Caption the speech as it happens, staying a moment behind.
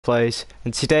Plays,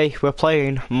 and today we're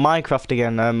playing Minecraft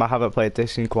again. I haven't played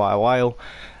this in quite a while.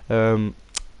 I'm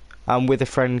with a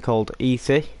friend called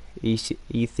Ethy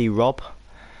Rob.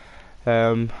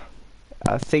 I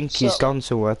think he's gone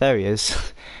somewhere. There he is.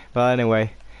 Well,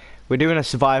 anyway, we're doing a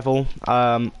survival.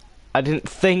 I didn't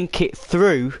think it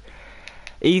through.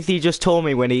 Ethy just told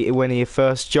me when he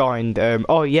first joined.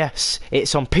 Oh yes,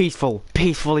 it's on peaceful.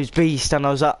 Peaceful is beast, and I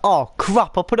was like, oh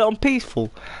crap! I'll put it on peaceful.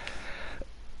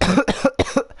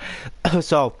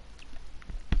 So,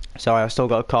 sorry, I still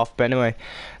got a cough, but anyway,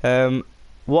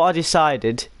 what I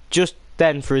decided just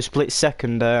then for a split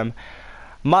second,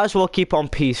 might as well keep on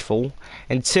peaceful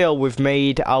until we've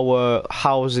made our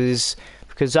houses,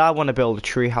 because I want to build a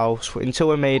tree house, until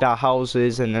we made our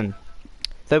houses, and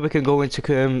then we can go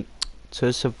into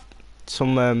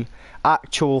some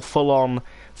actual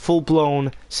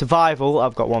full-blown survival.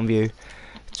 I've got one view,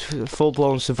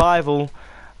 full-blown survival,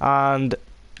 and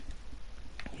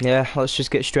yeah, let's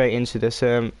just get straight into this.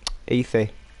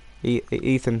 Ethan. Yeah,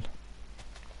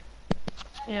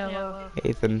 well.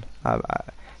 Ethan,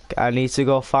 I need to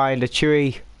go find a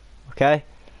tree, okay?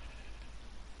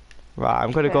 Right,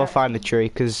 I'm gonna go find a tree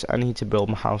because I need to build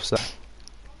my house there.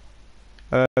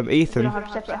 Ethan, We don't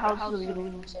have separate houses, or we can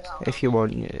live in the same house? if you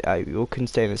want, you can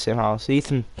stay in the same house.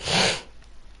 Ethan,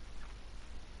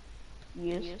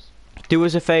 Yes. do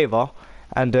us a favour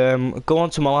and go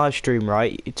onto my live stream,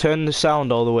 right? You turn the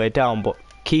sound all the way down, but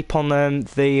keep on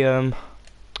the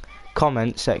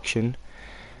comment section,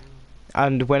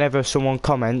 and whenever someone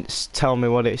comments, tell me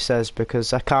what it says,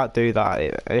 because I can't do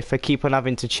that. If I keep on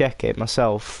having to check it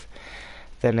myself,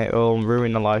 then it'll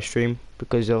ruin the live stream,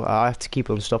 because I have to keep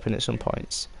on stopping at some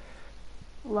points.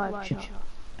 Live chat.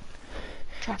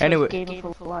 Anyway, the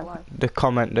the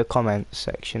comment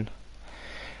section.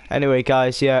 Anyway,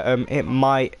 guys, yeah, it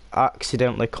might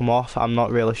accidentally come off. I'm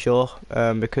not really sure,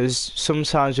 because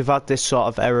sometimes we've had this sort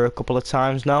of error a couple of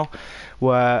times now,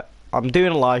 where I'm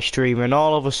doing a live stream and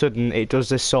all of a sudden it does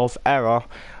this sort of error,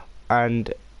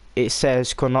 and it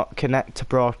says cannot connect to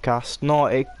broadcast. No,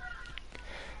 I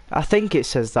think it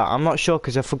says that. I'm not sure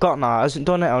because I've forgotten now. I haven't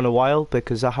done it in a while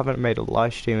because I haven't made a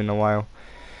live stream in a while.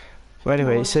 But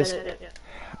anyway, it says.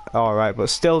 Alright, but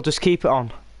still, just keep it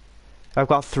on. I've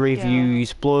got 3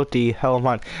 views. Bloody hell,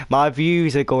 man. My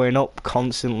views are going up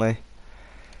constantly.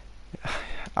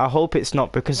 I hope it's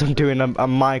not because I'm doing a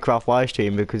Minecraft live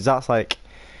stream, because that's like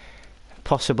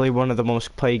possibly one of the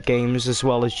most played games, as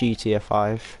well as GTA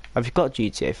 5. Have you got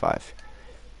GTA 5?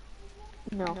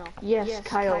 No. Yes,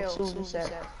 Kyle Silver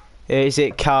said. Is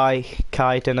it Kai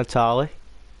Denatali?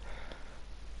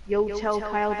 Yo, tell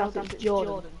Kyle that it's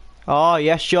Jordan. Oh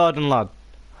yes, Jordan lad.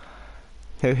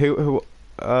 Who?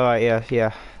 Alright,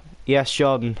 yeah. Yes,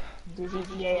 Jordan.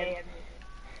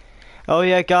 Oh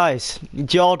yeah, guys.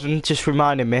 Jordan just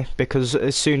reminded me, because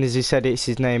as soon as he said it's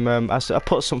his name, I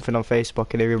put something on Facebook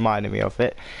and he reminded me of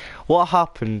it. What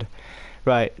happened?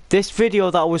 Right, this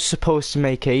video that I was supposed to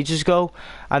make ages ago,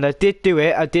 and I did do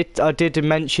it. I did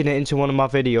mention it into one of my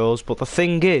videos, but the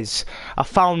thing is, I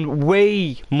found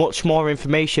way much more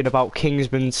information about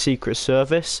Kingsman's Secret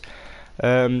Service.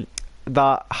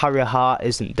 That Harry Hart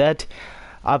isn't dead.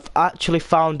 I've actually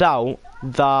found out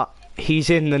that he's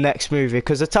in the next movie,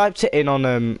 because I typed it in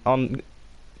on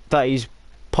that he's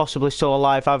possibly still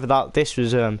alive. Either that, this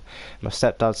was my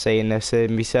stepdad saying this,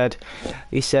 and he said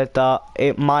that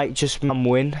it might just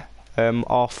win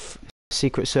off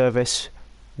Secret Service.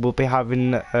 We'll be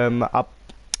having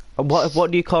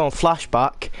what do you call them,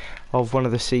 flashback of one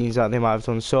of the scenes that they might have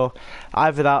done. So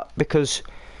either that, because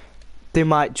they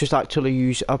might just actually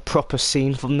use a proper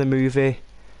scene from the movie.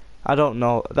 I don't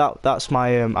know. That's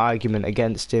my argument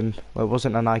against him. Well, it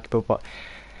wasn't an argument, but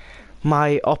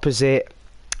my opposite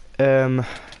answer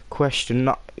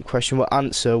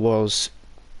was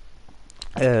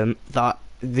that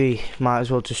they might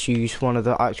as well just use one of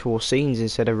the actual scenes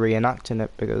instead of reenacting it,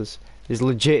 because there's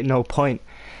legit no point.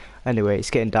 Anyway,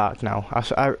 it's getting dark now.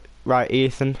 Right,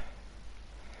 Ethan.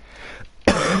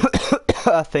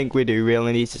 I think we do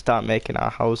really need to start making our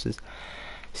houses.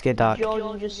 It's getting dark.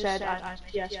 Jordan just said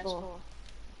PS4.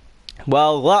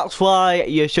 Well, that's why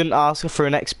you shouldn't ask for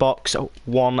an Xbox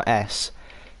One S,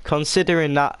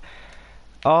 considering that.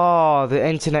 Oh, the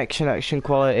internet connection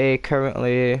quality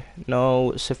currently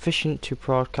no sufficient to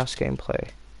broadcast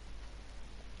gameplay.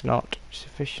 Not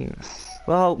sufficient.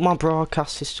 Well, my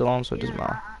broadcast is still on, so it doesn't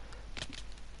matter.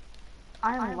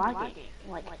 I'm lagging.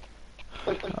 Like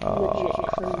legit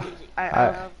crazy.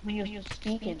 When you're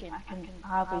speaking, I can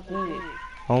hardly hear you.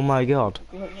 Oh my god.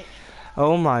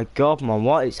 Oh my god, man,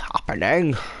 what is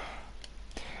happening?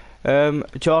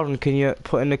 Jordan, can you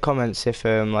put in the comments if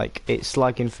like it's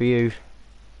lagging for you?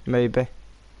 Maybe.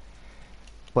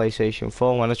 PlayStation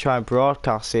 4. When I try and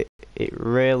broadcast it, it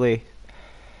really,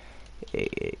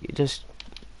 it just,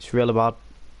 it's really bad.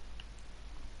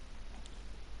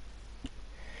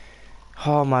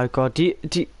 Oh my god, do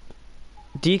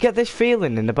you get this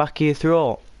feeling in the back of your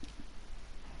throat?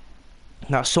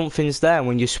 That something's there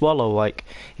when you swallow, like,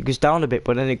 it goes down a bit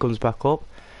but then it comes back up.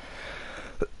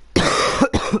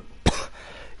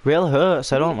 Really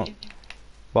hurts, I don't know.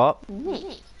 What?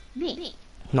 Me.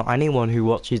 Not anyone who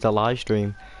watches the live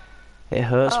stream. It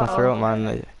hurts my throat, man.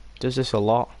 It does this a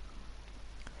lot.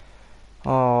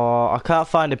 Oh, I can't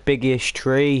find a big-ish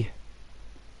tree.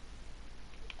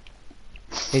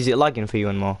 Is it lagging for you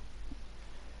anymore?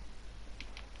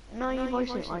 No, your voice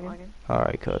ain't lagging.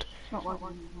 Alright, good. It's not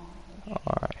lagging.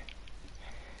 Alright.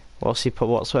 What's he put?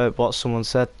 What someone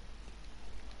said?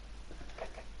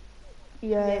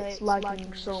 Yeah, it's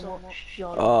lagging so much,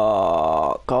 John.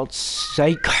 Oh, God's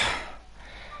sake.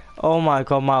 Oh my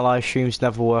god, my live streams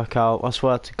never work out, I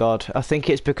swear to God. I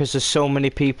think it's because there's so many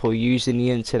people using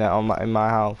the internet in my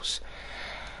house.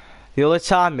 The only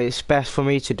time it's best for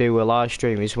me to do a live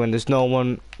stream is when there's no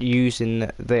one using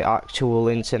the actual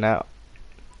internet.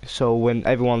 So when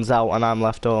everyone's out and I'm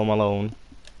left home alone.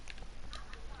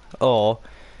 Or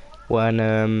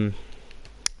when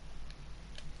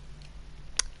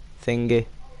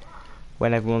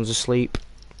when everyone's asleep.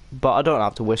 But I don't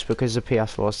have to whisper because the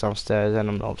PS4's downstairs and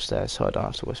I'm not upstairs, so I don't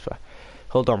have to whisper.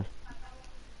 Hold on.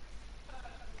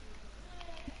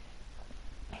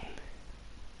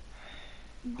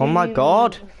 Oh my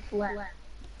god!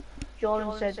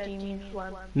 Jordan said, do you mean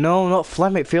phlegm? No, not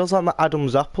phlegm. It feels like my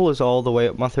Adam's apple is all the way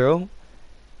up my throat.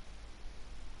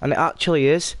 And it actually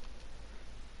is.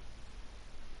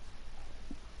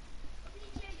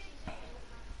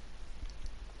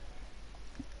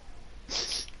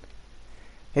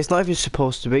 It's not even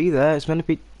supposed to be there. It's meant to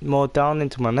be more down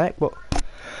into my neck, but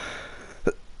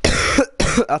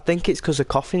I think it's because of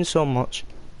coughing so much.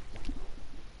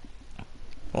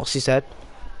 What's he said?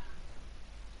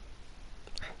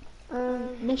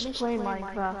 Missed playing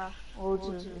Minecraft. Loads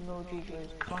of emojis was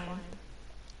crying.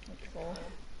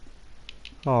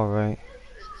 Alright.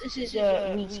 This is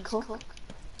Reese Cook.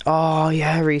 Oh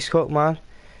yeah, Reese Cook, man.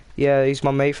 Yeah, he's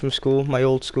my mate from school, my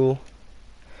old school.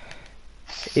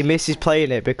 He misses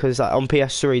playing it because on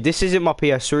PS3. This isn't my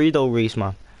PS3 though, Reese,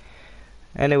 man.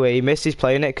 Anyway, he misses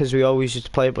playing it because we always used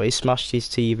to play it, but he smashed his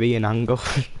TV in anger.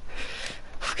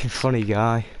 Fucking funny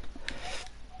guy.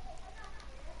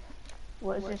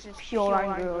 What is this, pure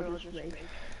anger or just rage?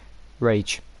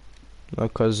 Rage.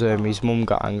 Because his mum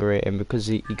got angry at him because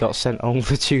he got sent home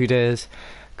for 2 days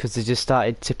because they just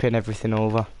started tipping everything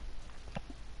over.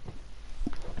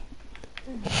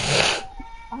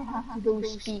 I'll have to go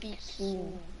speak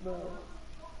soon, bro.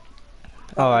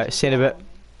 Alright, see you in a bit.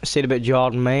 See you in a bit,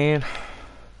 Jordan, man.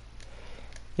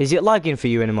 Is it lagging for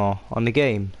you anymore on the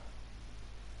game?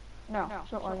 No,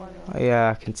 it's not lagging.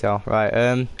 Yeah, I can tell.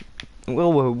 Right,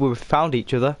 well, we found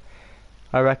each other.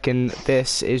 I reckon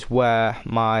this is where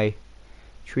my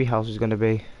treehouse is going to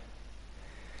be.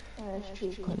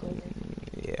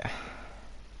 Yeah.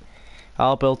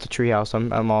 I'll build a treehouse.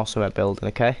 I'm also at building,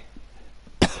 okay?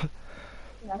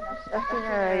 I think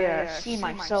I see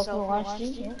myself in the last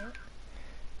stream.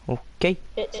 Okay.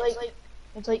 It's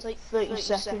like 30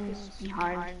 seconds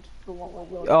behind the one we're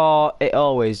building. Oh, it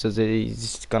always does it. You're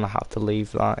just gonna have to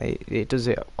leave that. It does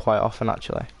it quite often,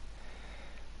 actually.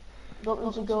 Don't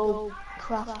need to go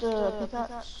craft a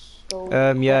pickaxe.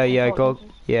 Yeah, go.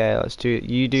 Yeah, let's do it.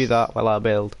 You do that while I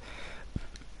build.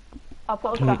 I'll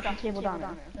put a crafting table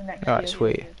down there. Alright,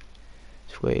 sweet.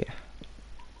 Sweet.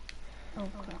 Oh,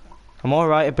 crap. I'm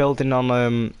alright at building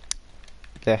on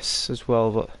this as well,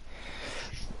 but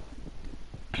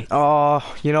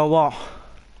oh, you know what?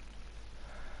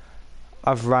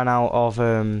 I've ran out of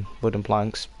wooden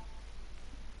planks.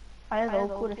 I have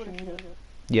oak wood if you need it.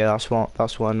 Yeah, that's what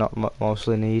I not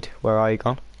mostly need. Where are you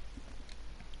gone?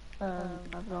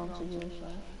 I've gone to you, so.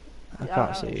 I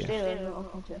can't see you.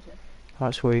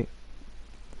 That's sweet.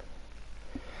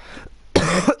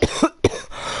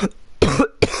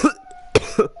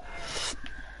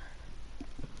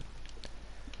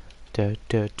 Yeah.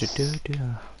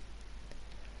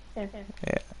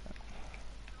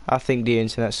 I think the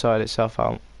internet sorted itself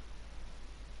out.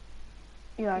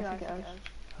 Yeah, I think it has.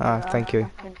 Ah, thank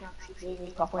you.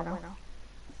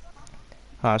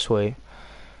 Ah, sweet.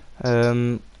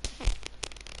 I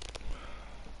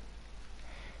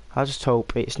just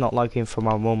hope it's not lagging for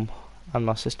my mum and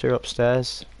my sister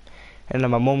upstairs. And then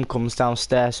my mum comes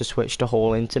downstairs to switch the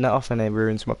whole internet off and it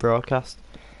ruins my broadcast.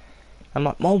 I'm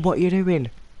like, Mum, what are you doing?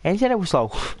 Internet was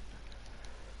slow.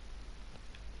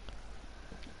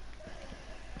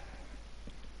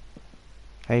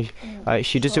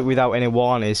 She does it without any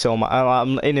warning, so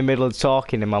I'm in the middle of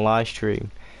talking in my live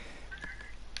stream.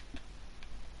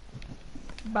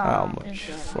 How much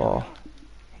for?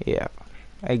 Yeah,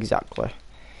 exactly.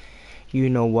 You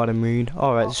know what I mean.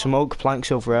 Alright, there's some oak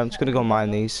planks over here. I'm just gonna go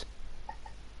mine these.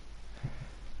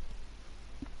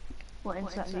 What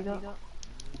insects you got?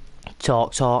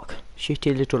 Talk.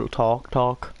 Shitty little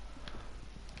talk.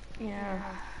 Yeah.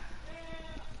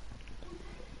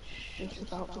 Just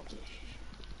about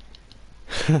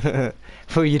to.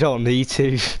 Well, you don't need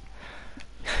to.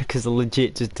 Because I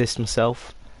legit just dissed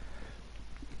myself.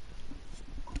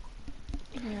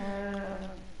 Yeah.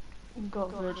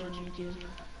 Got virgin media.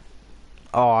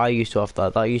 Oh, I used to have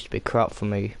that. That used to be crap for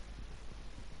me.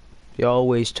 They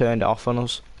always turned it off on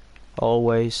us.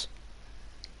 Always.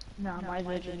 Nah, my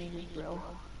virgin media, bro.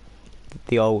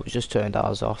 They always just turned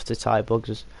ours off to tie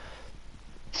bugs.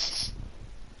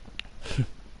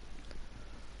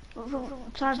 From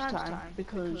time to time,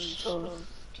 because of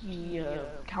the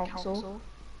council.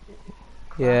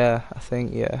 Yeah, I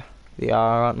think, yeah. They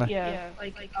are, aren't they? Yeah,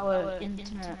 like our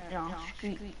internet in our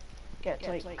street gets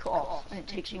like cut off, and it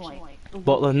takes me like.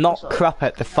 But they're not crap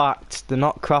at the fact. They're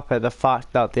not crap at the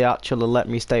fact that they actually let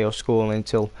me stay off school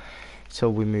until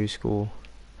we move school.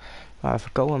 Right, I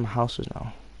forgot where my house is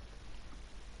now.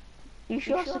 You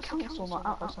should ask the council, not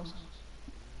Atlas.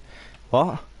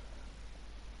 What?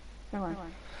 Never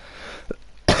mind.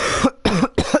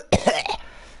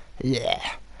 Yeah.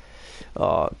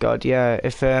 Oh god, yeah.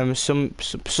 If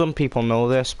some people know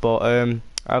this, but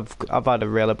I've had a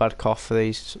really bad cough for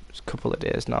these couple of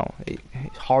days now.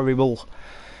 It's horrible.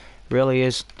 Really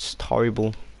is just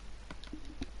horrible.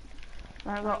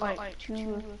 I've got like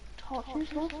 2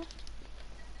 torches left.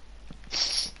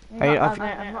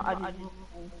 I'm not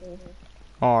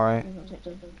alright.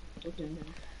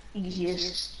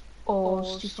 Easiest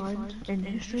ores to find in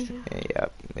history. Yeah,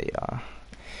 they are.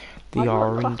 They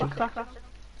are indeed.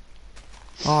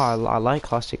 Oh, I like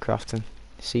classic crafting.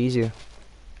 It's easier.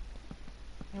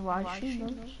 Why should you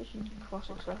know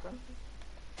classic crafting?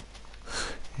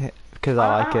 Because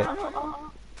I like it.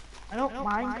 I don't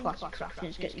mind classic crafting.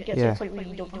 It gets to the point where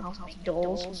you don't know how to make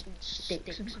doors and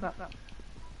sticks and stuff.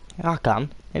 I can.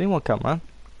 Anyone can, man.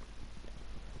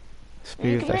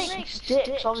 You can make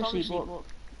sticks, obviously, but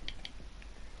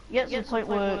you get to the point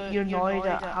where you're annoyed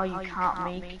at how you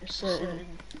can't make a certain.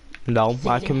 No,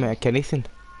 I can make anything.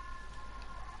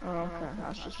 Oh, okay.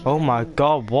 That's just Oh my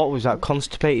god, what was that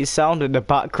constipated sound in the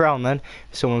background then?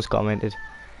 Someone's commented.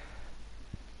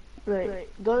 Right,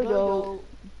 go.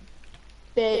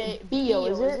 Bio,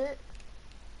 is it?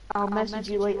 I'll message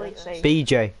you later, say.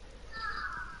 BJ.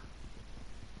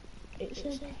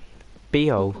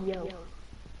 Bio.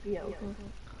 Bio.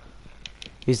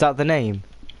 Is that the name?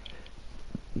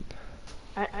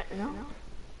 No.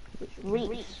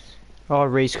 Reese. Oh,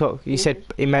 Reese Cook. He said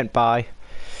he meant bye.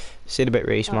 Said a bit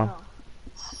Reese, man.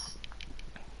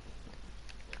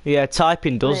 Yeah,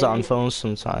 typing does that on phones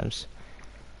sometimes.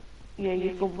 Yeah,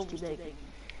 your thumb's too big.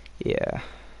 Yeah.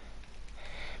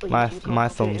 My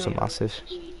thumbs are massive.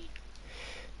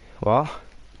 What?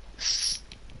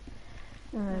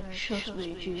 Trust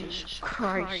me, Jesus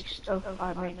Christ.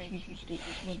 I make huge mistakes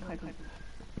when I go.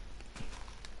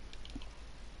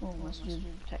 Oh, let's do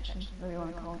protection, whatever you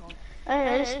want to call it.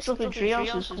 Hey, this stupid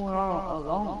treehouse is going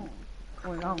on.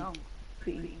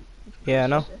 Yeah, I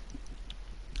know.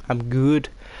 I'm good.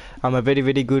 I'm a very,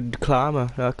 very good climber.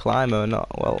 Not,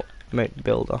 well,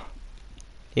 builder.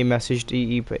 He messaged,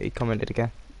 he commented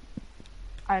again.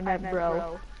 I meant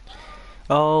bro.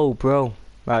 Oh, bro.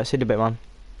 Right, see you in a bit, man.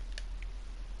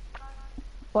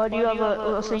 Why do you have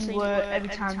a thing where every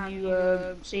time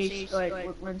you say,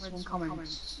 like, when someone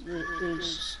comments,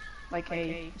 there's like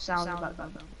a sound in the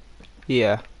background?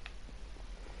 Yeah.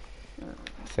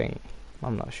 I think.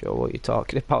 I'm not sure what you're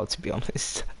talking about, to be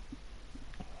honest.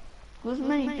 There's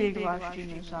many big live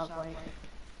streamers have,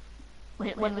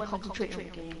 like, when they're concentrating on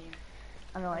the game,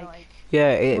 and like...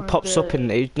 Yeah, it pops up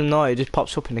in... it just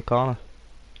pops up in the corner.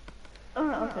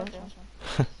 Oh, okay.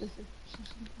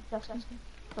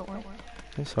 Don't worry.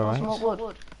 It's alright.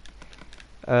 Wood.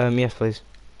 Yes, please.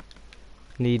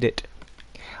 Need it.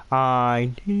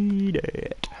 I need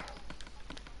it.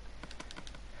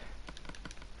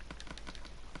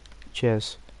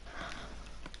 Cheers.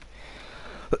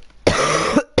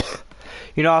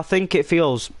 You know, I think it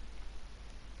feels...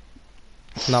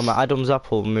 Now my Adam's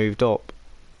apple moved up.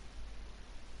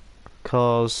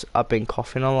 Because I've been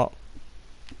coughing a lot.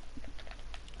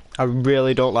 I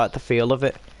really don't like the feel of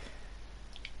it.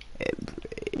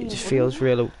 It just feels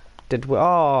really...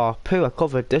 Oh, poo, I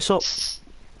covered this up.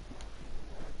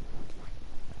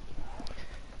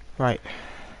 Right.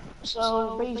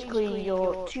 So basically,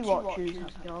 your two watchers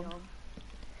have gone.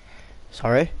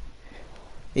 Sorry?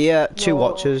 Yeah, two Your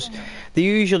watchers. They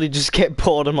usually just get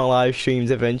bored of my live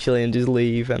streams eventually and just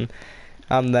leave, and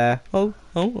I'm there. Oh,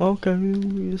 okay,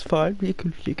 it's fine. You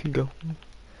can go.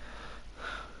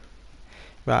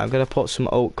 Right, I'm gonna put some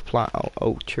oak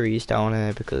trees down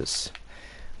here because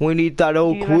we need that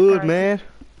oak wood, man.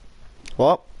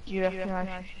 What? Do you reckon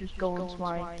I should just go into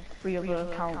my 3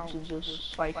 other accounts and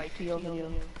just spike to your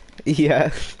video?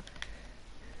 Yeah.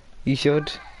 You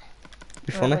should.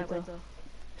 Be funny. Right,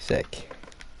 Sick.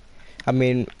 I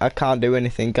mean, I can't do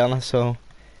anything, can I? So I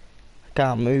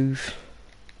can't move.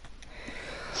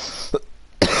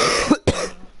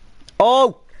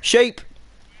 Oh, sheep!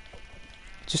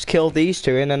 Just kill these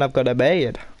two and then I've got a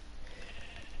bed.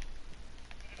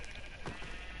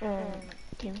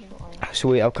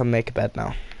 Sweet, I can make a bed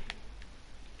now.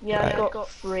 Yeah, Right. I've got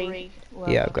 3. Well,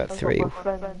 Yeah, I've got 3. Got my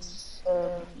friend's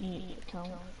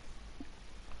account.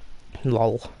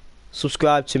 Lol.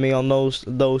 Subscribe to me on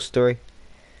those 3.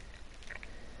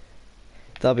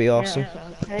 That'd be awesome. Yeah,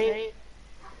 okay.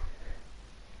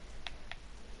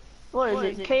 What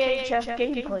is it? KHF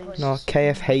gameplays? No,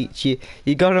 KFH.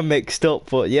 You got them mixed up,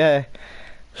 but yeah.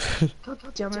 God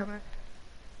damn it.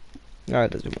 No,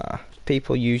 it doesn't matter.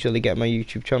 People usually get my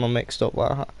YouTube channel mixed up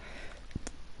like that.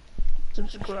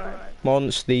 Subscribe.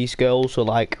 Once these girls were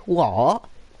like, what?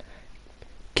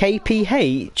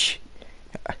 KPH?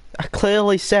 I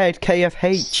clearly said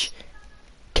KFH.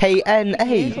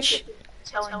 KNH.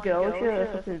 Telling girls your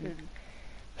fucking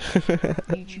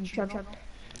YouTube channel.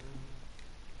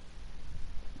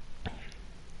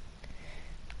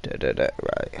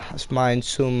 Right, let's mine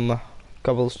some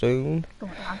cobblestone.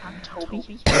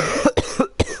 Toby.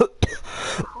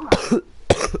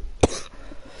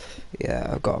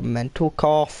 Yeah, I've got a mental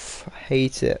cough. I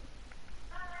hate it.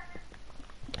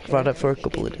 I've had it for a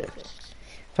couple of days.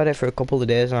 I've had it for a couple of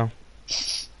days now.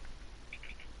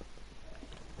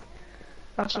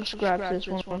 I'll subscribe to this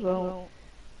one as well.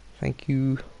 Thank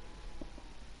you.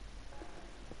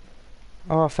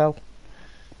 Oh, I fell.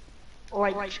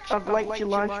 I've liked your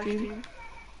live stream.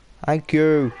 Thank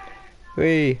you.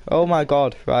 Wee. Oh my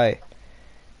god, right.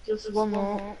 Just one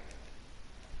more.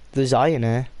 There's iron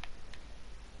here.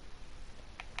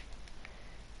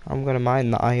 I'm gonna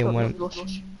mine the iron when...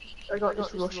 I got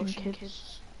this Russian kid.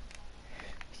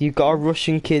 You got a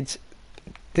Russian kids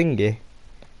thingy?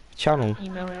 Channel?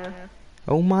 Email, yeah.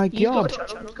 Oh my god.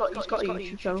 He's got a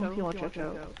YouTube channel if you want to check it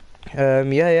out.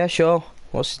 Yeah, sure.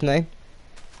 What's his name?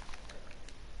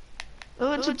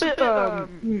 Oh, it's a bit,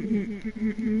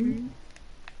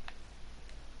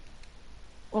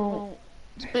 well,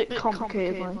 it's a bit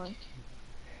complicated, like.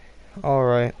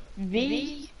 Alright.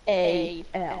 VALERIJS.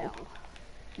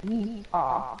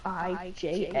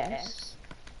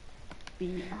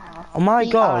 Oh my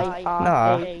god.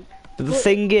 Nah. The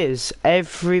thing is,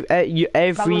 every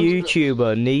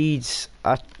YouTuber needs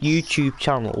a YouTube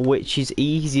channel which is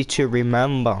easy to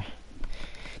remember.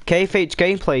 KFH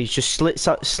Gameplays just slips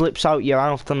out your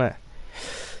mouth, doesn't it?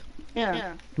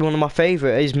 Yeah. One of my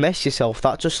favourite is Mess Yourself.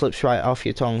 That just slips right off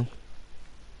your tongue.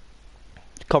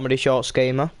 Comedy Shorts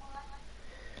Gamer.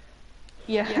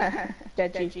 Yeah.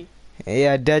 Dead.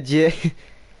 Yeah, dead you.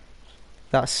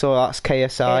 That's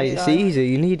KSI. It's easy.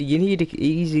 You need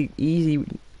an easy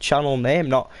channel name,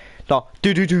 not do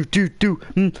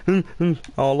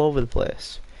all over the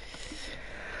place.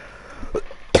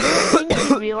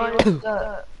 You realise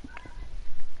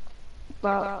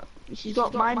that he's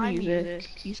got my music,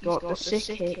 he's got the sick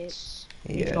hits,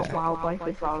 he's got wildlife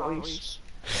with Valorys.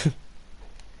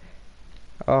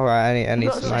 Alright, I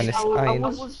need to mine this iron.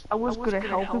 I was gonna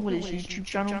help him with his YouTube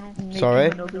channel. Sorry?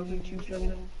 Another YouTube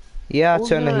channel. Yeah, I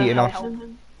turned the heating off.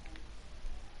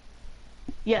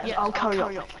 Yeah, I'll carry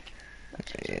on. Yeah.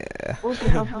 I was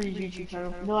gonna help him with his YouTube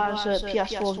channel. No, I was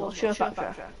PS4's got Share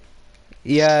Factor.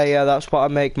 Yeah, that's what I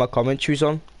make my commentaries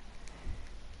on.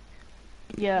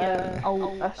 Yeah,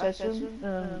 I said to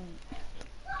him,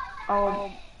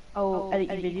 I'll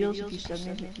edit your videos if you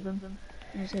send me to them.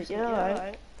 And he said, yeah,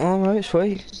 alright. Alright,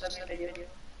 sweet. Send me a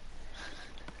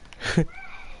video.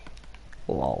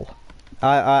 Lol.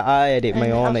 I edit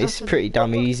my own. It's pretty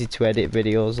damn easy to edit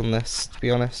videos on this, to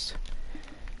be honest.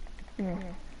 Yeah.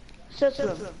 Said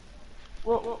to him,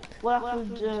 what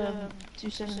happened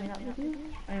to send me that video?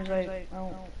 And he was like,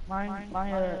 oh, my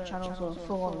channel's a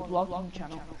full-on vlogging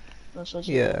channel. So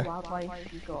Yeah. Wildlife,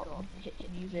 he's got hit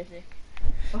music.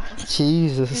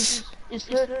 Jesus. His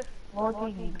first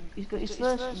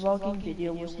vlogging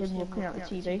video was him looking at the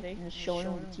TV and just showing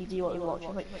on the TV what he was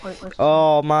watching, like pointless.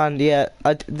 Oh man, yeah.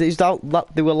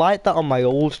 They were like that on my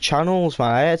old channels,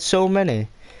 man. I had so many.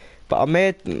 but I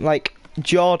made like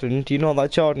Jordan. Do you know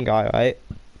that Jordan guy, right?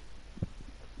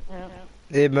 Yeah.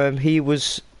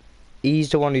 He's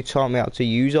the one who taught me how to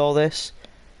use all this.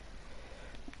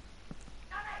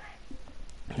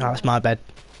 No, it's my bed.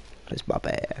 It's my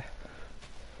bed.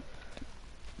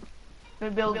 Do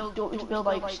you want me to build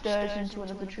like stairs into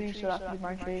another tree so that can be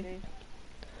my tree?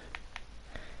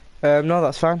 No,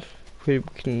 that's fine. We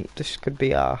can. This could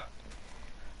be our.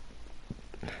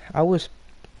 Ours.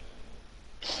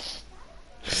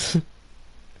 It's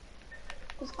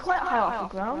quite high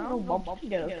off the ground. No mobs can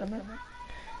get up, can there?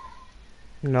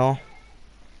 No.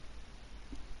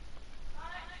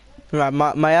 Right,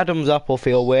 my Adam's apple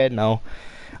feel weird now.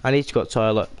 I need to go to the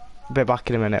toilet. Be back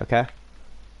in a minute, okay?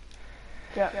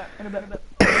 Yeah, in a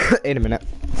bit. In a minute.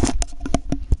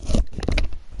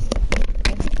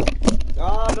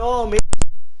 Oh no, me.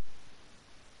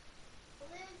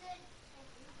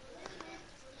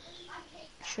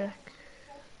 Check.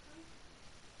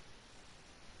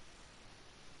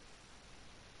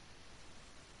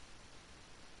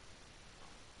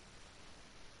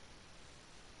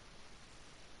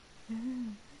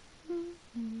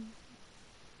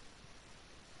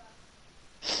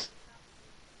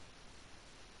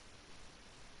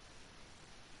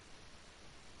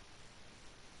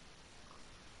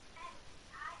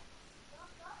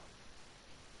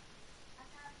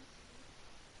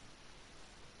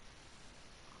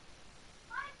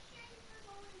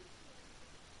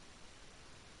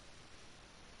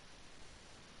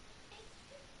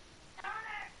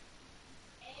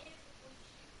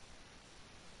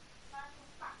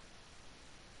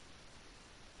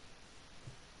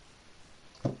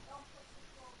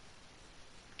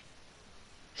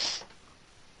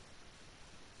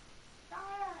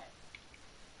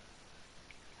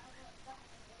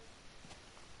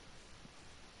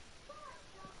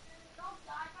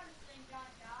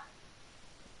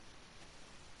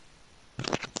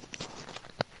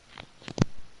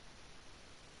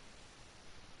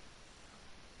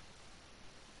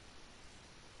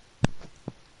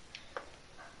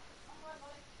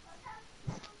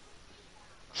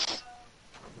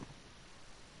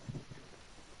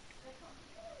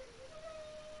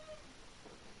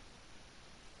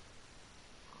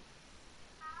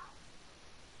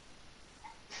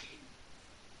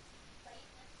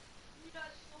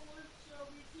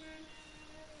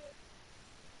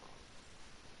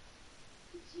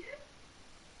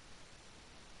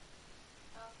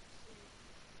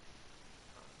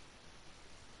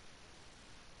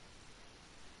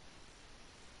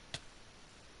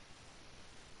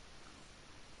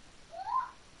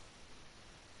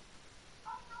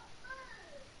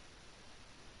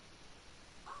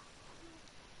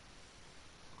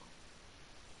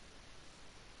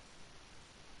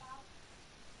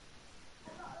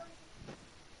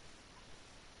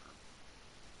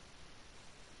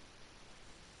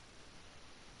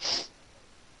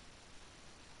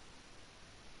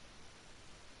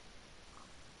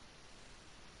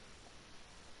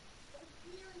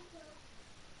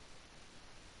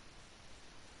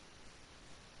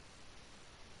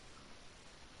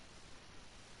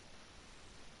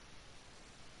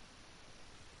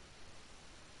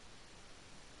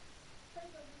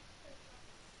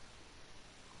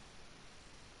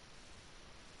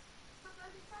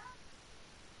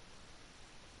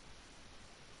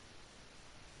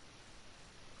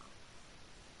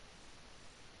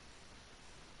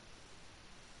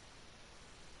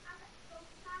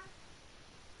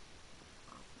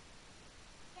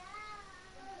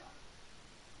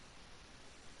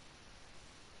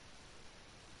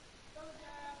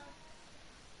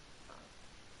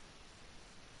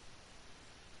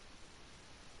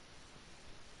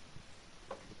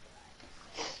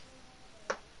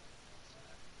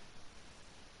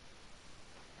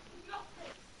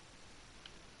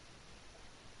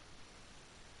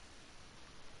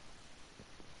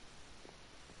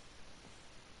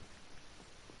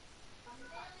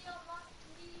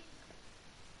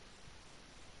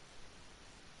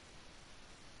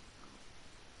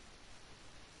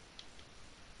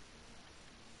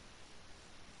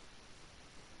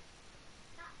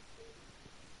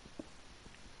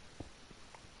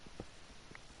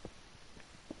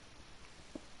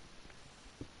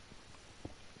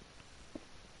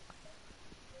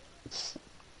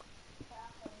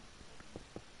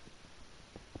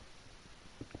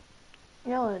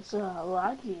 Yo, it's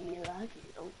laggy.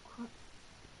 Oh crap.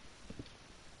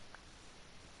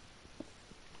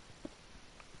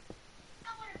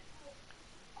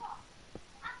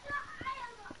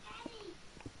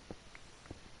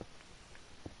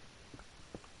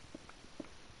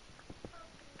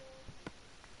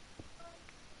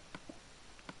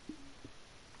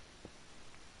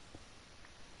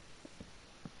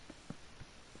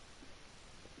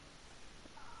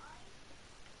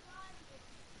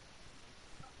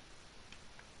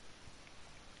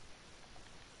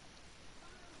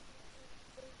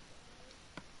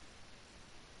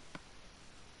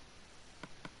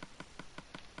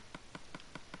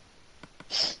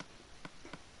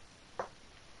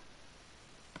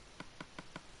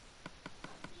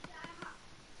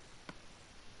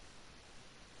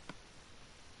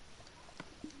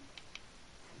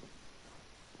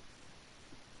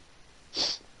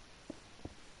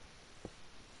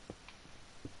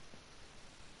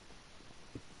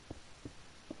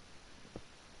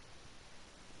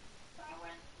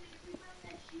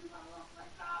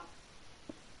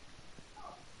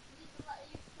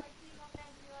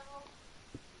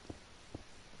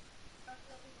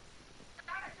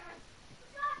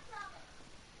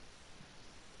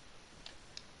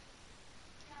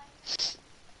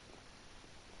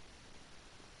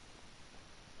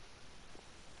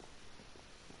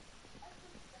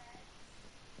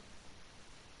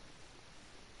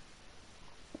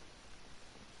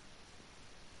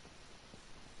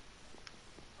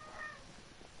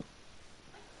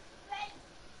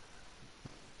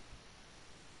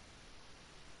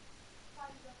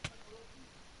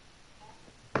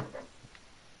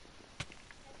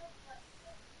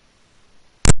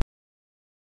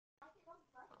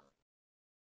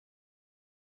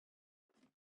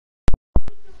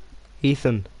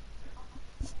 Ethan.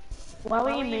 Why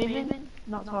were you moving?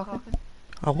 Not talking.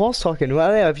 I was talking.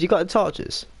 Well, yeah, have you got the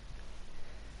torches?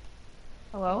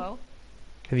 Hello?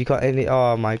 Have you got any?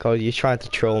 Oh my god, you're trying to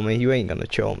troll me. You ain't gonna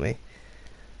troll me.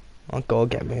 I'll go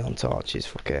get me on torches,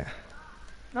 fuck it.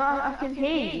 No, I can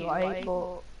hear you, like,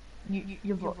 but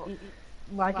you're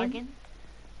lagging.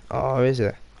 Oh, is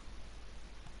it?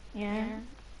 Yeah.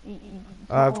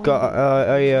 I've got,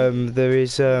 there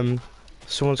is,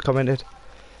 someone's commented.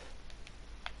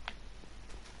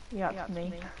 Yeah, it's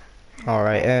me.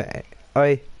 Alright,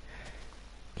 oi.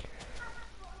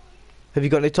 Have you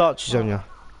got any torches on you?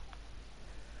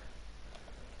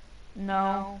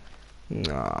 No.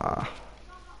 Nah.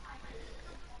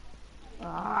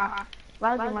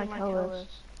 Lagging my colours.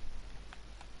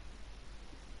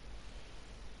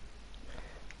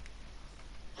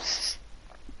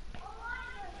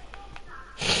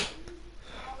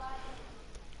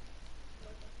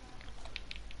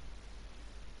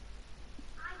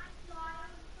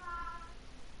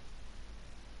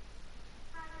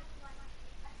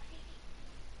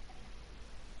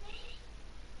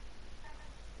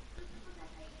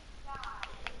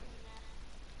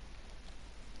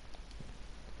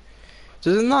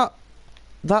 Doesn't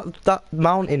that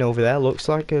mountain over there looks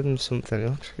like something? It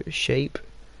looks like a shape.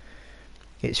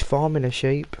 It's forming a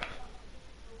shape.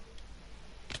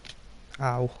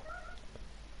 Ow.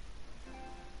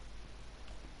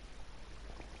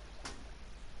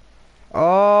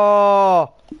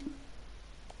 Oh!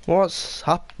 What's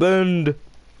happened?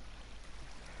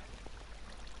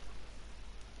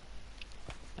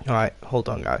 Alright, hold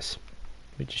on guys.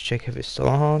 Let me just check if it's still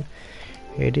on.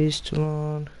 It is still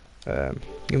on.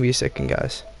 Give me a second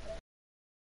guys.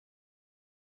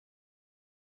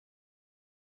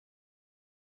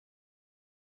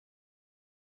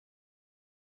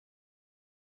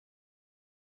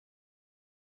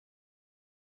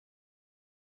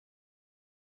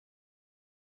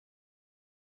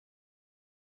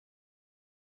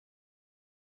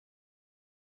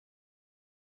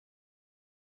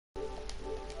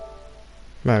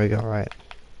 There we go, right.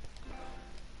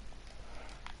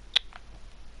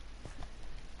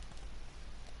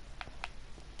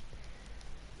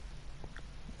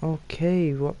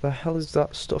 Okay, what the hell is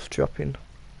that stuff dropping?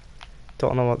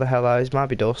 Don't know what the hell that is, might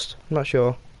be dust, I'm not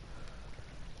sure.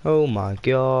 Oh my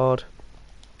god.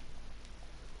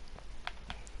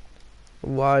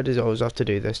 Why does it always have to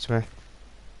do this to me?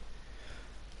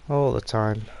 All the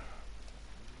time.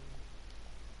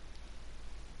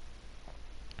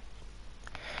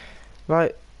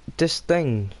 Right, this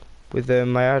thing with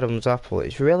my Adam's apple,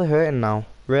 it's really hurting now.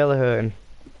 Really hurting.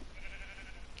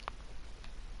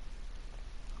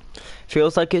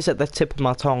 Feels like it's at the tip of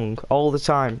my tongue all the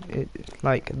time.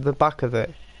 Like the back of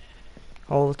it.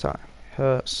 All the time.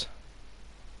 Hurts.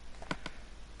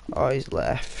 Oh, he's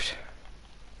left.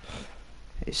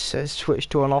 It says switch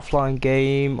to an offline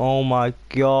game. Oh my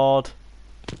god.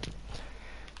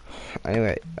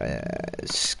 Anyway,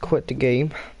 let's quit the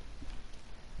game.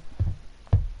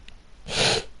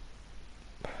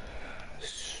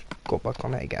 Let's go back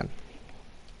on it again.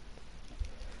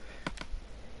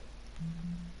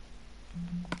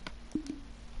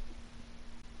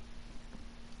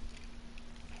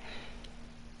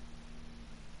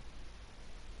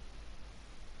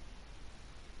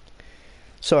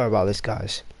 Sorry about this,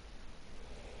 guys.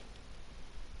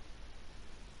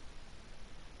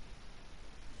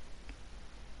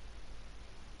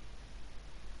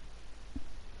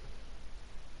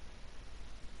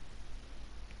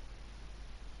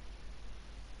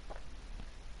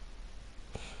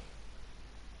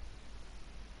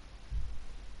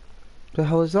 The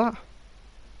hell is that?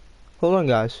 Hold on,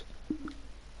 guys.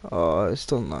 Oh,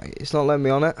 it's not letting me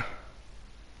on it.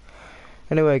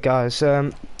 Anyway, guys,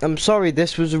 I'm sorry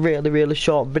this was a really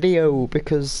short video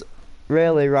because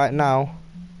really right now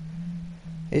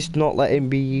it's not letting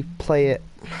me play it.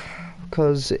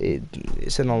 because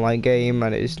it's an online game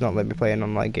and it's not letting me play an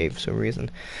online game for some reason.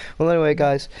 Well, anyway,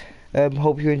 guys,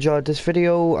 hope you enjoyed this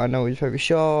video. I know it's very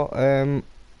short.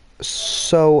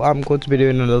 So I'm going to be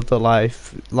doing another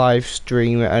live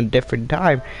stream at a different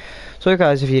time. So,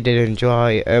 guys, if you did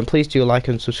enjoy, please do like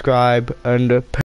and subscribe, and